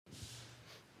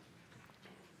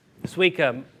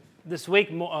This week,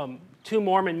 two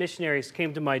Mormon missionaries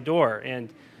came to my door, and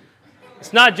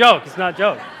it's not a joke. It's not a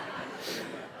joke.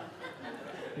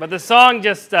 But the song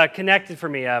just connected for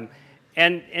me, and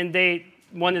they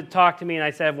wanted to talk to me, and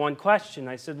I said, I have one question.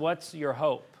 I said, what's your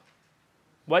hope?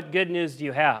 What good news do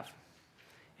you have?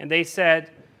 And they said,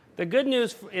 the good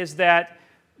news is that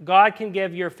God can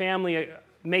give your family,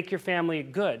 make your family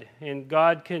good, and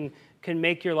God can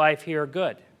make your life here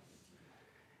good.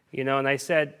 You know, and I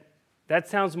said, that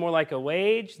sounds more like a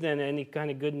wage than any kind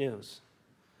of good news.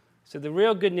 So the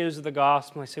real good news of the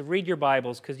gospel, I said, read your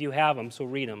Bibles because you have them, so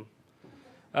read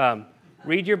them.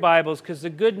 Read your Bibles because the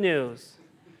good news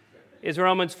is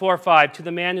Romans 4:5, to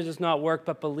the man who does not work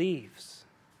but believes.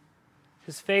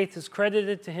 His faith is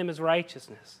credited to him as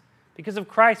righteousness. Because of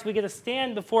Christ, we get to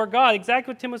stand before God,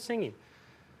 exactly what Tim was singing.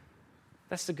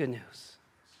 That's the good news.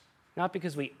 Not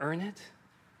because we earn it,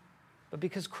 but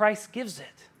because Christ gives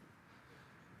it.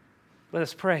 Let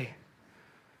us pray.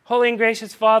 Holy and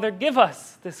gracious Father, give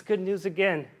us this good news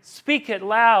again. Speak it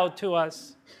loud to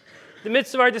us. In the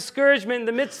midst of our discouragement, in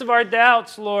the midst of our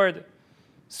doubts, Lord,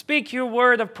 speak your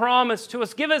word of promise to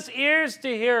us. Give us ears to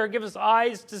hear. Give us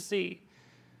eyes to see.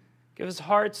 Give us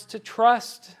hearts to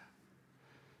trust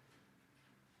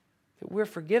that we're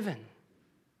forgiven.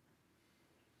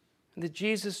 And that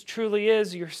Jesus truly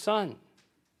is your Son.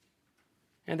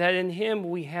 And that in him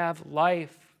we have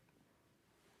life.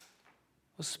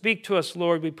 Well, speak to us,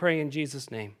 Lord, we pray in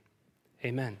Jesus' name.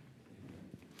 Amen.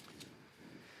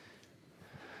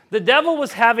 The devil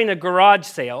was having a garage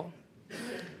sale,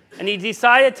 and he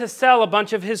decided to sell a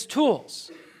bunch of his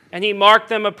tools, and he marked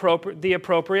them the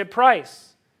appropriate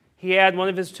price. He had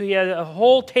he had a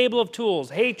whole table of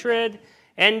tools: hatred,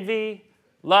 envy,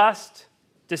 lust,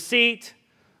 deceit,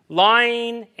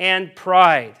 lying, and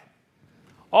pride.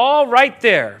 All right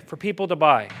there for people to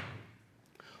buy.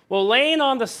 Well, laying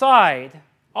on the side,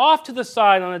 off to the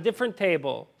side on a different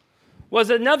table, was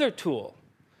another tool.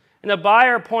 And the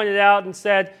buyer pointed out and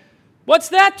said, what's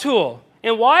that tool?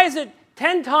 And why is it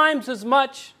 10 times as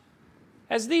much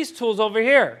as these tools over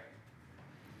here?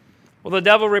 Well, the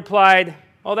devil replied,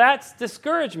 oh, that's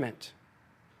discouragement.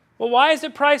 Well, why is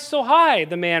it priced so high?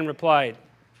 The man replied.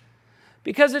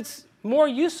 Because it's more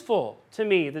useful to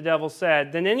me, the devil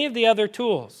said, than any of the other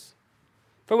tools.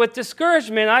 For with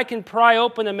discouragement, I can pry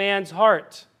open a man's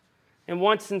heart. And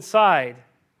once inside,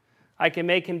 I can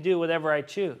make him do whatever I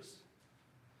choose.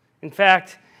 In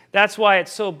fact, that's why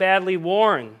it's so badly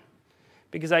worn,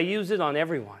 because I use it on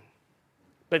everyone.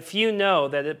 But few know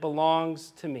that it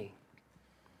belongs to me.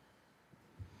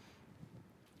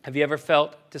 Have you ever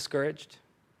felt discouraged?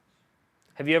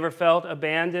 Have you ever felt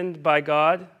abandoned by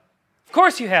God? Of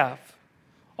course you have.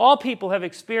 All people have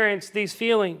experienced these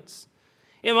feelings.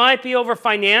 It might be over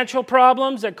financial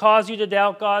problems that cause you to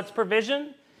doubt God's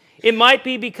provision. It might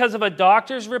be because of a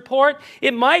doctor's report.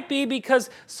 It might be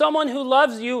because someone who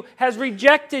loves you has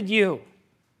rejected you.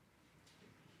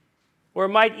 Or it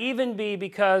might even be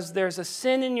because there's a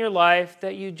sin in your life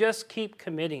that you just keep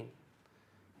committing.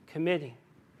 And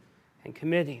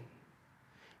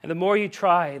the more you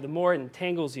try, the more it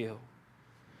entangles you.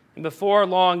 And before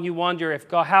long, you wonder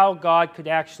how God could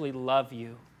actually love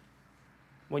you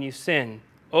when you sin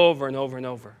over and over and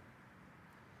over.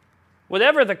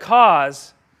 Whatever the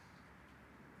cause,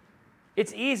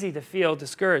 it's easy to feel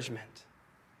discouragement.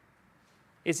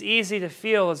 It's easy to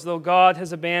feel as though God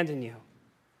has abandoned you.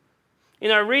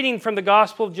 In our reading from the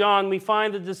Gospel of John, we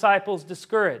find the disciples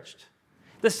discouraged.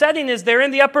 The setting is they're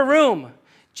in the upper room.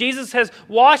 Jesus has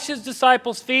washed his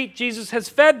disciples' feet. Jesus has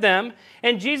fed them.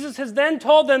 And Jesus has then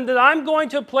told them that I'm going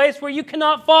to a place where you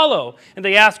cannot follow. And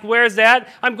they ask, where's that?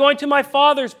 I'm going to my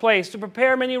Father's place to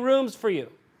prepare many rooms for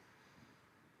you.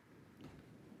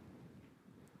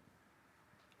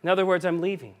 In other words, I'm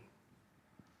leaving.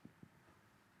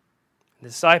 The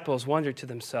disciples wondered to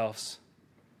themselves,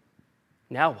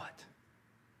 now what?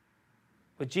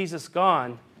 With Jesus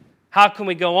gone, how can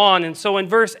we go on? And so in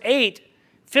verse 8,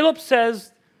 Philip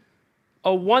says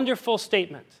a wonderful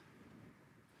statement.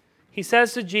 He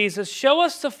says to Jesus, show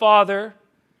us the Father,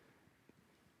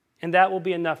 and that will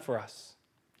be enough for us.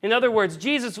 In other words,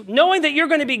 Jesus, knowing that you're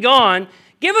going to be gone,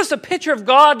 give us a picture of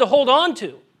God to hold on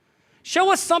to.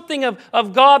 Show us something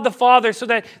of God the Father so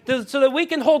that we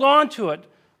can hold on to it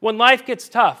when life gets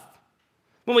tough,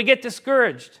 when we get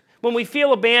discouraged, when we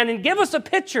feel abandoned. Give us a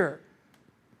picture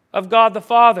of God the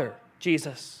Father,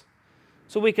 Jesus,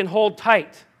 so we can hold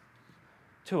tight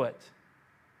to it.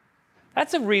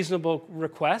 That's a reasonable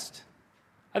request.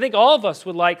 I think all of us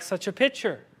would like such a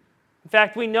picture. In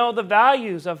fact, we know the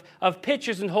values of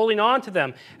pictures and holding on to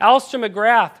them. Alistair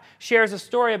McGrath shares a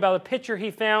story about a picture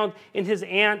he found in his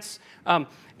aunt's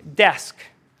desk.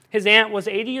 His aunt was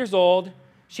 80 years old.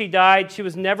 She died. She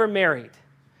was never married.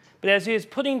 But as he was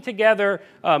putting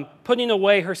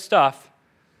away her stuff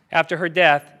after her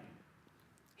death,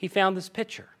 he found this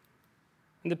picture.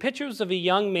 And the picture was of a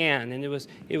young man, and it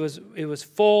was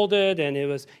folded,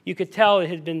 and you could tell it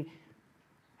had been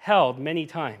held many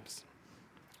times.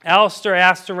 Alistair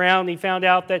asked around, and he found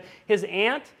out that his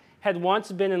aunt had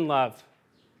once been in love.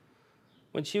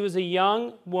 When she was a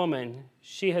young woman,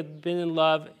 she had been in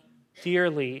love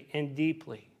dearly and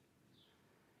deeply.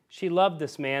 She loved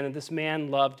this man, and this man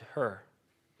loved her.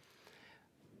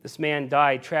 This man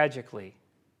died tragically,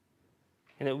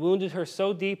 and it wounded her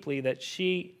so deeply that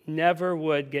she never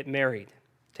would get married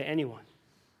to anyone.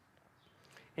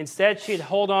 Instead, she'd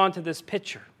hold on to this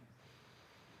picture,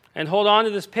 and hold on to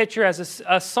this picture as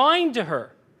a sign to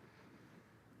her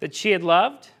that she had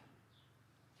loved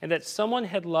and that someone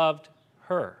had loved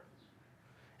her.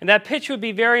 And that picture would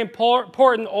be very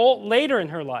important later in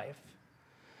her life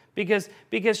because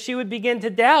she would begin to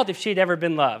doubt if she'd ever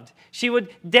been loved. She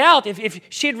would doubt if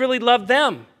she'd really loved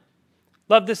them,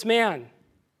 loved this man.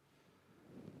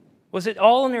 Was it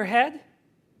all in her head?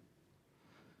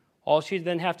 All she'd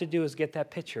then have to do is get that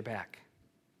picture back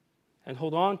and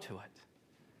hold on to it.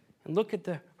 And look at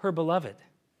her beloved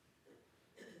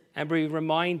and be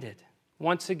reminded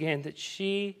once again that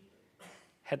she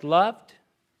had loved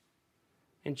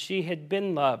and she had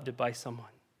been loved by someone.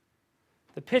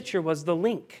 The picture was the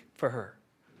link for her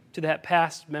to that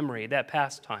past memory, that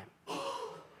past time.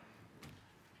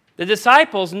 The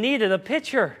disciples needed a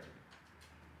picture.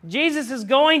 Jesus is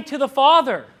going to the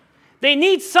Father. They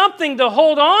need something to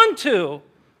hold on to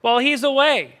while he's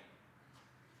away.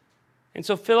 And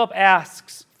so Philip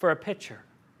asks for a picture.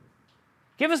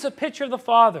 Give us a picture of the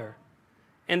Father,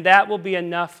 and that will be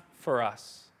enough for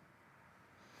us.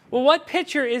 Well, what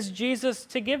picture is Jesus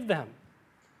to give them?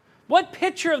 What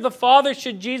picture of the Father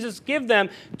should Jesus give them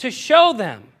to show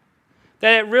them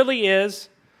that it really is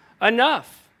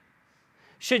enough?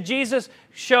 Should Jesus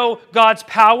show God's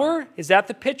power? Is that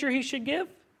the picture he should give?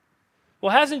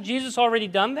 Well, hasn't Jesus already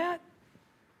done that?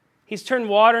 He's turned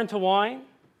water into wine.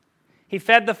 He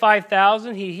fed the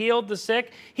 5,000. He healed the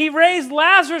sick. He raised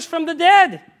Lazarus from the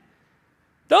dead.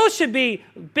 Those should be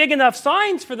big enough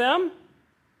signs for them.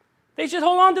 They should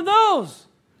hold on to those.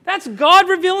 That's God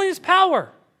revealing his power.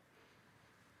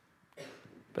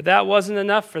 But that wasn't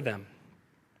enough for them.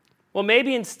 Well,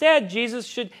 maybe instead Jesus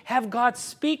should have God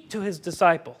speak to his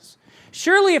disciples.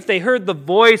 Surely if they heard the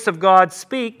voice of God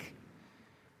speak,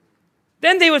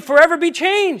 then they would forever be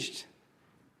changed.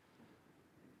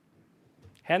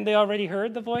 Hadn't they already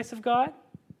heard the voice of God?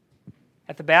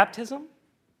 At the baptism?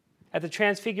 At the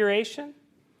transfiguration?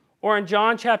 Or in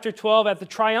John chapter 12, at the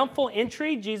triumphal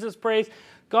entry, Jesus prays,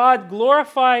 God,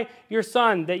 glorify your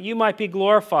Son, that you might be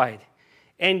glorified.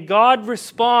 And God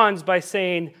responds by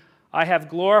saying, I have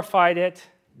glorified it,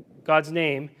 God's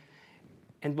name,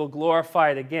 and will glorify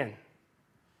it again.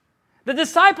 The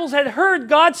disciples had heard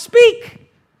God speak.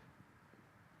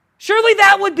 Surely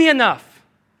that would be enough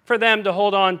for them to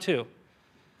hold on to.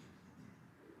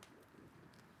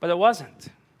 But it wasn't.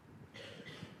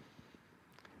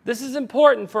 This is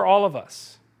important for all of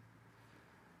us.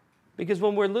 Because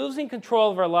when we're losing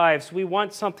control of our lives, we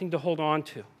want something to hold on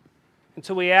to. And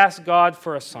so we ask God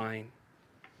for a sign.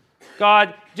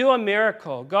 God, do a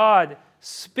miracle. God,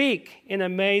 speak in an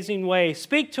amazing way.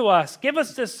 Speak to us. Give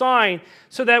us this sign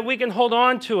so that we can hold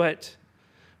on to it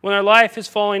when our life is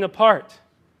falling apart.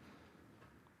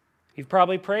 You've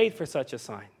probably prayed for such a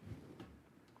sign.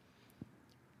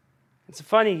 It's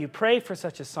funny, you pray for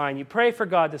such a sign. You pray for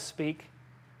God to speak,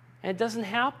 and it doesn't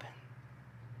happen.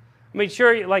 I mean,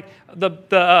 sure, like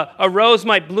a rose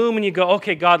might bloom and you go,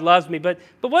 okay, God loves me. But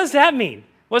what does that mean?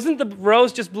 Wasn't the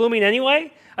rose just blooming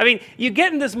anyway? I mean, you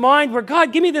get in this mind where,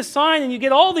 God, give me this sign, and you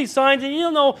get all these signs, and you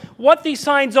don't know what these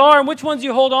signs are and which ones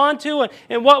you hold on to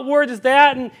and what word is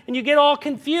that, and you get all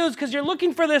confused because you're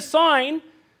looking for this sign,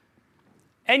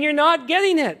 and you're not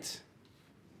getting it.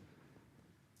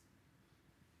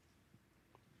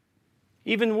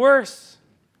 Even worse,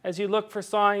 as you look for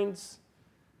signs,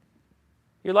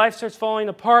 your life starts falling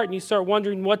apart and you start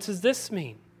wondering, what does this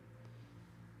mean?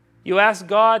 You ask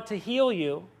God to heal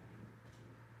you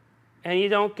and you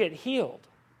don't get healed.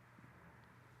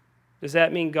 Does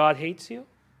that mean God hates you?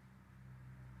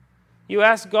 You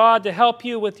ask God to help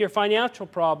you with your financial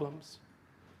problems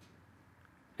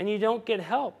and you don't get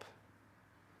help.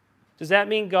 Does that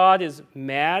mean God is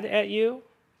mad at you?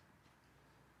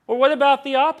 Or what about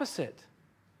the opposite?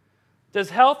 Does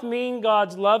health mean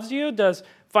God loves you? Does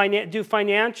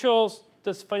financial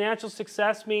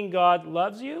success mean God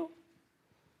loves you?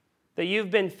 That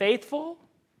you've been faithful?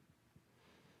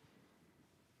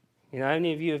 You know, how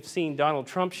many of you have seen Donald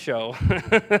Trump's show?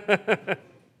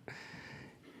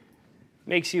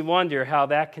 Makes you wonder how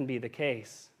that can be the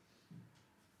case.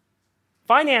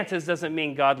 Finances doesn't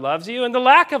mean God loves you, and the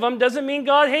lack of them doesn't mean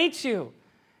God hates you.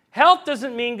 Health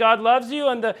doesn't mean God loves you,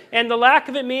 and the lack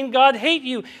of it mean God hates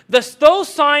you. Those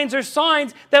signs are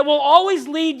signs that will always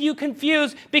lead you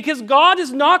confused, because God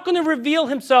is not going to reveal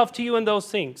himself to you in those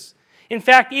things. In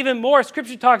fact, even more,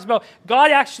 Scripture talks about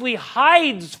God actually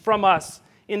hides from us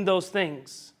in those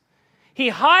things. He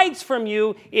hides from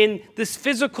you in this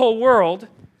physical world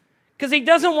because he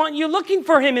doesn't want you looking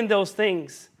for him in those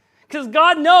things. Because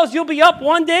God knows you'll be up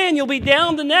one day and you'll be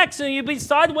down the next and you'll be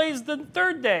sideways the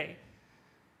third day.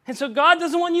 And so God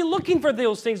doesn't want you looking for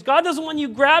those things. God doesn't want you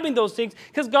grabbing those things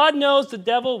because God knows the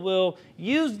devil will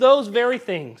use those very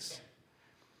things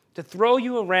to throw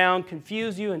you around,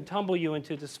 confuse you, and tumble you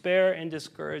into despair and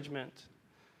discouragement.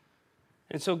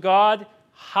 And so God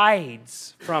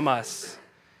hides from us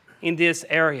in these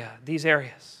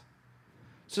areas,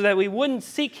 so that we wouldn't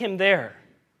seek him there.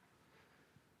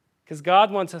 Because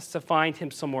God wants us to find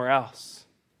him somewhere else.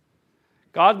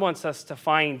 God wants us to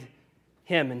find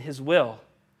him and his will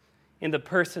in the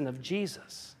person of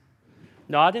Jesus.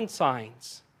 Not in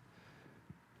signs,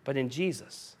 but in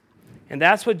Jesus. And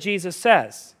that's what Jesus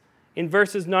says. In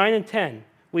verses 9 and 10,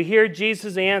 we hear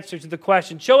Jesus' answer to the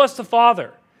question, show us the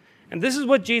Father. And this is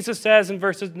what Jesus says in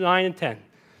verses 9 and 10.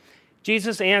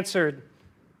 Jesus answered,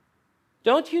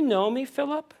 don't you know me,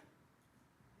 Philip?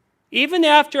 Even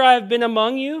after I have been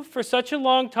among you for such a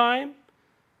long time,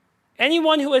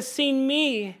 anyone who has seen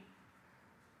me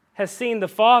has seen the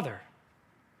Father.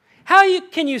 How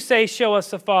can you say, show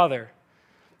us the Father?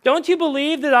 Don't you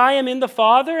believe that I am in the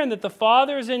Father and that the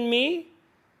Father is in me?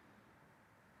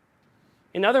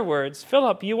 In other words,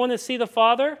 Philip, you want to see the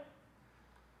Father?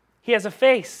 He has a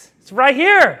face. It's right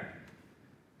here.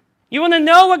 You want to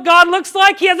know what God looks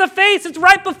like? He has a face. It's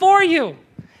right before you.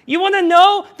 You want to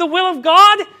know the will of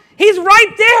God? He's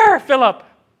right there, Philip.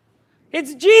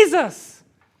 It's Jesus.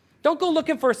 Don't go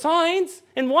looking for signs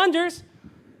and wonders.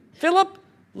 Philip,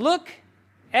 look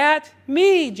at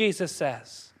me, Jesus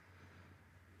says.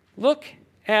 Look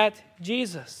at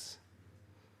Jesus.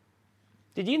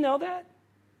 Did you know that?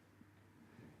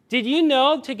 Did you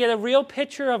know to get a real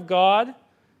picture of God,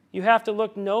 you have to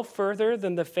look no further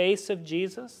than the face of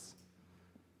Jesus?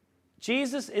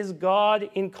 Jesus is God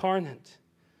incarnate.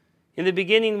 In the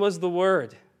beginning was the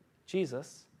Word,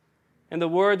 Jesus, and the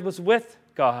Word was with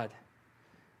God,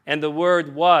 and the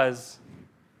Word was.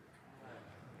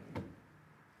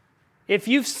 If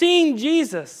you've seen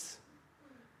Jesus,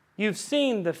 you've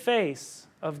seen the face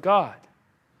of God.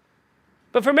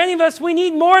 But for many of us, we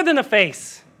need more than a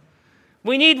face.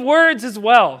 We need words as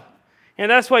well. And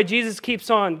that's why Jesus keeps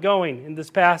on going in this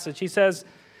passage. He says,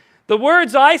 the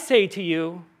words I say to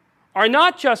you are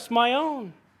not just my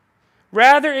own.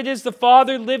 Rather, it is the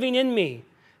Father living in me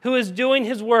who is doing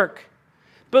his work.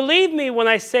 Believe me when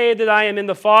I say that I am in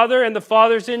the Father and the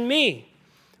Father's in me,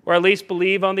 or at least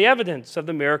believe on the evidence of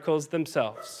the miracles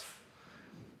themselves.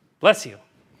 Bless you.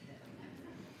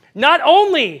 Not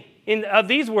only in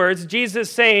these words,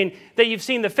 Jesus saying that you've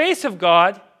seen the face of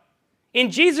God, in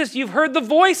Jesus you've heard the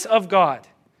voice of God.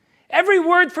 Every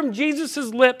word from Jesus'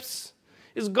 lips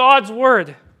is God's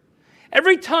word.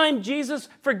 Every time Jesus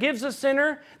forgives a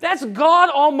sinner, that's God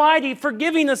Almighty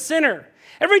forgiving a sinner.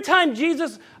 Every time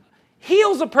Jesus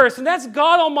heals a person, that's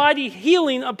God Almighty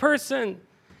healing a person.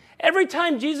 Every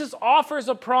time Jesus offers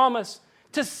a promise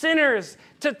to sinners,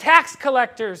 to tax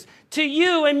collectors, to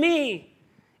you and me,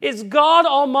 it's God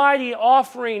Almighty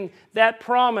offering that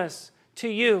promise to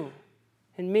you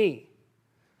and me.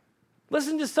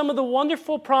 Listen to some of the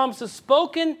wonderful promises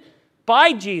spoken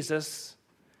by Jesus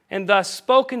and thus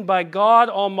spoken by God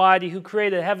Almighty who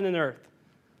created heaven and earth.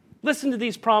 Listen to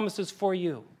these promises for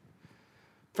you.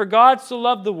 For God so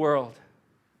loved the world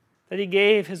that he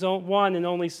gave his own one and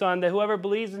only Son, that whoever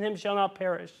believes in him shall not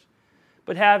perish,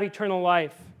 but have eternal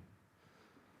life.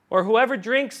 Or whoever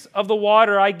drinks of the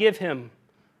water I give him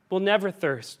will never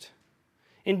thirst.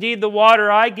 Indeed, the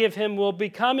water I give him will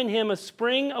become in him a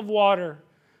spring of water,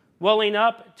 welling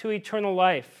up to eternal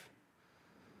life.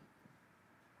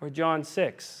 Or John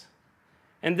 6.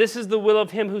 And this is the will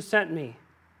of him who sent me,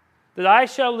 that I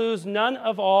shall lose none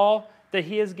of all that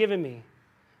he has given me,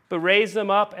 but raise them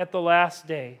up at the last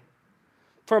day.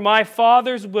 For my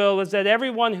Father's will is that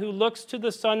everyone who looks to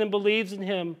the Son and believes in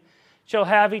him shall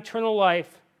have eternal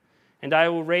life, and I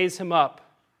will raise him up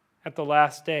at the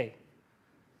last day.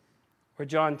 Or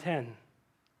John 10,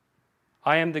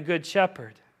 I am the good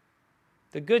shepherd.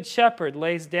 The good shepherd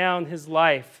lays down his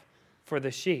life for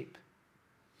the sheep.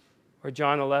 Or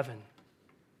John 11,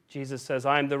 Jesus says,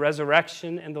 I am the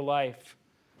resurrection and the life.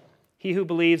 He who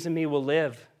believes in me will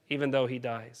live even though he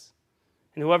dies.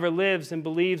 And whoever lives and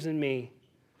believes in me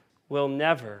will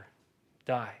never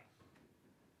die.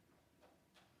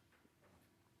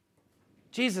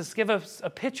 Jesus, give us a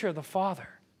picture of the Father.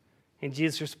 And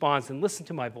Jesus responds, and listen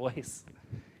to my voice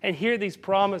and hear these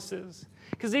promises.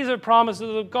 Because these are promises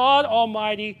of God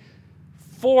Almighty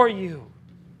for you.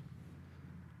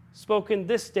 Spoken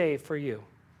this day for you.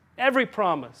 Every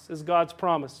promise is God's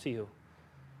promise to you.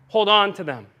 Hold on to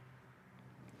them.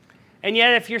 And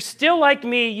yet, if you're still like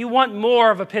me, you want more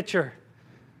of a picture.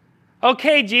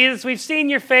 Okay, Jesus, we've seen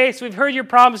your face, we've heard your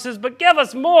promises, but give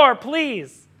us more,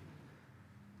 please.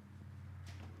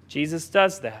 Jesus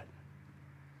does that.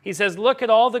 He says, look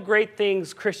at all the great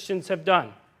things Christians have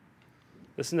done.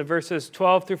 Listen to verses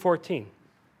 12 through 14.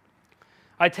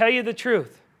 I tell you the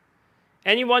truth.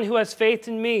 Anyone who has faith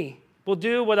in me will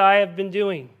do what I have been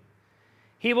doing.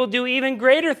 He will do even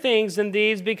greater things than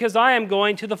these because I am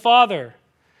going to the Father.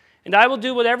 And I will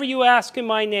do whatever you ask in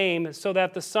my name so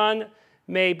that the Son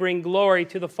may bring glory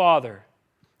to the Father.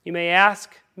 You may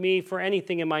ask me for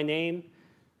anything in my name,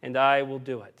 and I will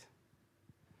do it.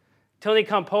 Tony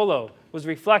Campolo was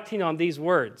reflecting on these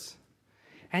words.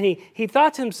 And he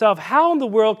thought to himself, how in the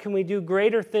world can we do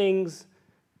greater things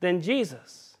than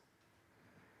Jesus?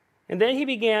 And then he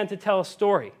began to tell a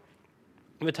story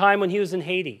of a time when he was in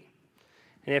Haiti.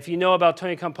 And if you know about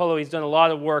Tony Campolo, he's done a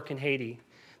lot of work in Haiti.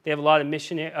 They have a lot of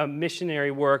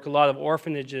missionary work, a lot of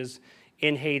orphanages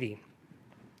in Haiti.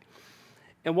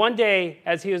 And one day,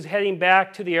 as he was heading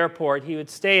back to the airport, he would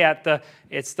stay at the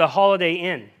Holiday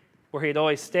Inn, where he'd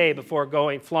always stay before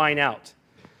flying out.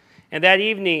 And that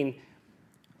evening,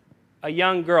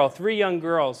 three young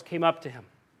girls came up to him.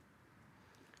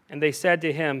 And they said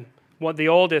to him, what the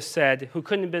oldest said, who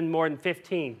couldn't have been more than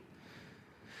 15,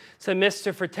 said,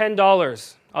 Mister, for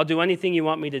 $10, I'll do anything you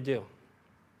want me to do.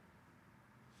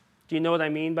 Do you know what I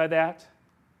mean by that?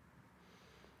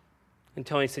 And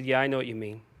Tony said, yeah, I know what you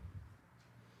mean.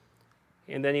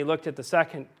 And then he looked at the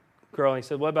second girl and he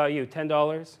said, what about you,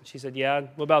 $10? And she said, yeah.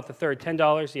 What about the third,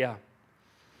 $10? Yeah.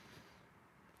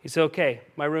 He said, okay,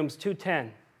 my room's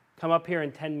 210. Come up here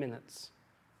in 10 minutes.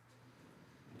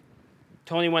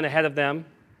 Tony went ahead of them.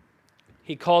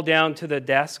 He called down to the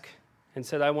desk and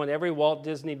said, I want every Walt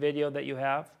Disney video that you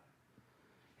have.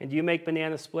 And do you make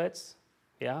banana splits?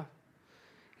 Yeah.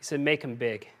 He said, make them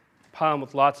big. Pile them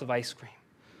with lots of ice cream,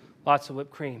 lots of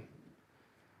whipped cream.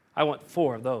 I want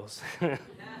 4 of those.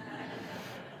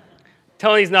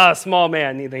 Tony's not a small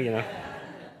man either, you know.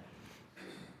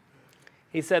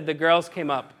 He said the girls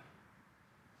came up.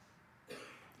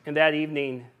 And that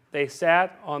evening, they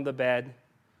sat on the bed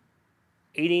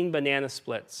eating banana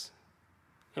splits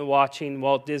and watching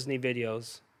Walt Disney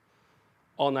videos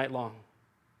all night long,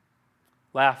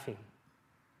 laughing.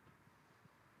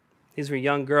 These were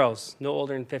young girls, no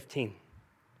older than 15.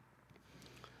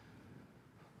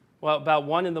 Well, about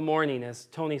 1 a.m, as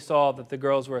Tony saw that the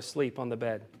girls were asleep on the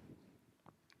bed,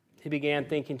 he began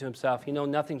thinking to himself,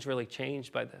 nothing's really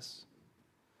changed by this.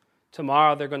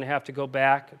 Tomorrow they're going to have to go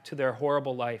back to their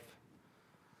horrible life.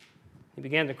 He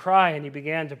began to cry and he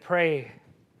began to pray.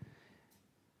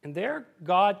 And there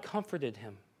God comforted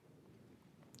him.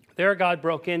 There God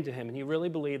broke into him, and he really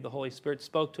believed the Holy Spirit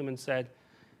spoke to him and said,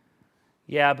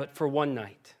 yeah, but for one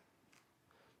night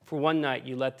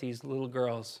you let these little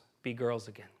girls be girls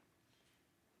again.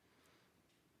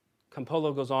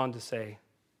 Campolo goes on to say,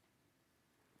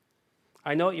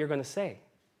 I know what you're going to say.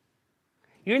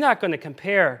 You're not going to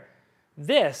compare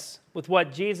this with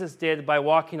what Jesus did by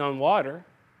walking on water.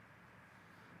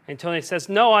 And Tony says,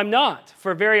 no, I'm not,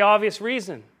 for a very obvious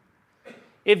reason.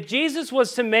 If Jesus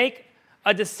was to make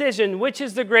a decision, which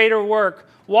is the greater work,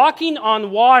 walking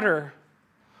on water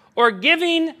or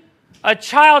giving a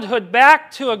childhood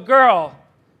back to a girl,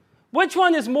 which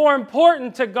one is more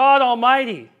important to God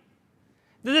Almighty?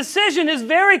 The decision is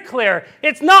very clear.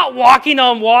 It's not walking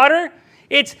on water.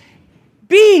 It's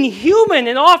being human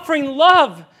and offering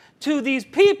love to these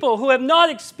people who have not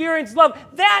experienced love.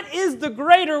 That is the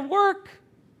greater work.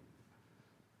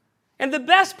 And the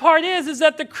best part is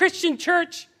that the Christian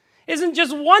church isn't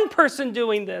just one person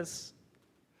doing this,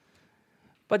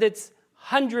 but it's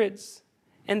hundreds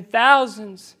and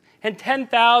thousands and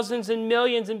 10,000s and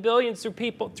millions and billions of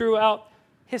people throughout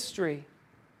history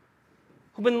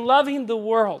who've been loving the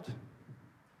world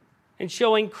and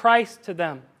showing Christ to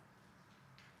them.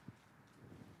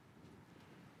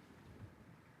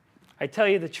 I tell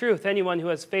you the truth, anyone who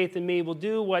has faith in me will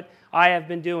do what I have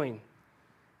been doing.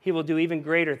 He will do even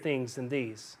greater things than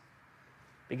these,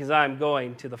 because I am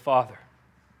going to the Father.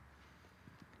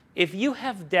 If you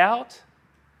have doubt,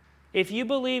 if you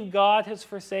believe God has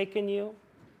forsaken you,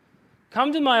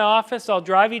 come to my office. I'll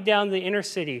drive you down to the inner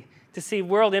city to see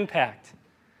World Impact.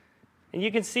 And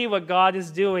you can see what God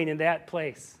is doing in that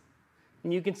place.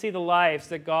 And you can see the lives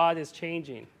that God is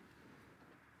changing.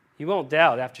 You won't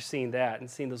doubt after seeing that and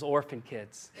seeing those orphan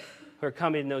kids who are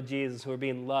coming to know Jesus, who are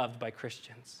being loved by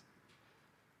Christians.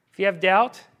 If you have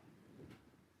doubt,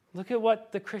 look at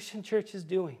what the Christian church is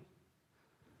doing.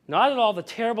 Not at all the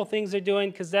terrible things they're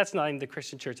doing, because that's not even the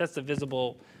Christian church. That's the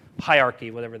visible hierarchy,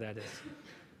 whatever that is.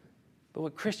 But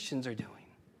what Christians are doing.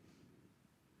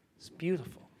 It's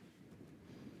beautiful.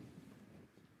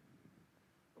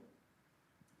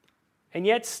 And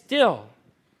yet still,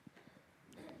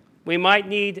 we might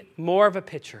need more of a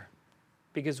picture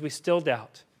because we still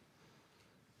doubt.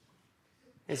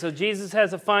 And so Jesus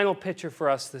has a final picture for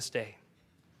us this day.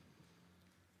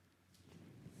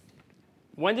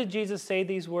 When did Jesus say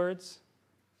these words?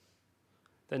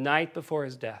 The night before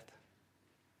his death.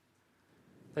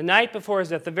 The night before his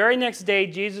death. The very next day,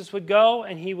 Jesus would go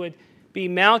and he would be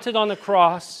mounted on the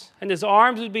cross, and his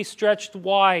arms would be stretched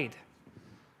wide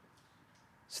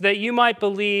so that you might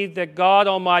believe that God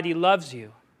Almighty loves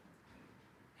you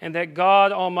and that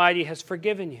God Almighty has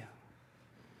forgiven you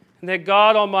and that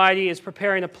God Almighty is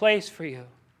preparing a place for you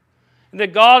and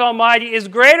that God Almighty is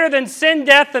greater than sin,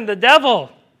 death, and the devil.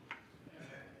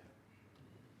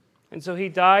 And so he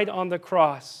died on the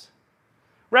cross.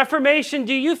 Reformation,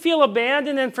 do you feel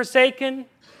abandoned and forsaken?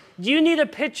 Do you need a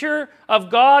picture of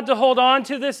God to hold on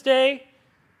to this day?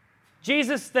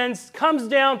 Jesus then comes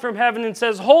down from heaven and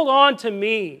says, hold on to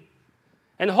me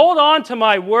and hold on to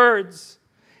my words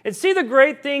and see the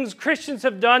great things Christians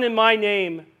have done in my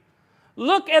name.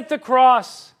 Look at the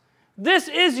cross. This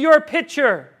is your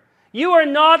picture. You are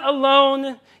not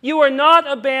alone. You are not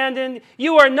abandoned.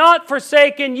 You are not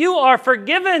forsaken. You are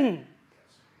forgiven.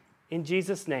 In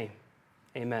Jesus' name,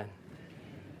 amen.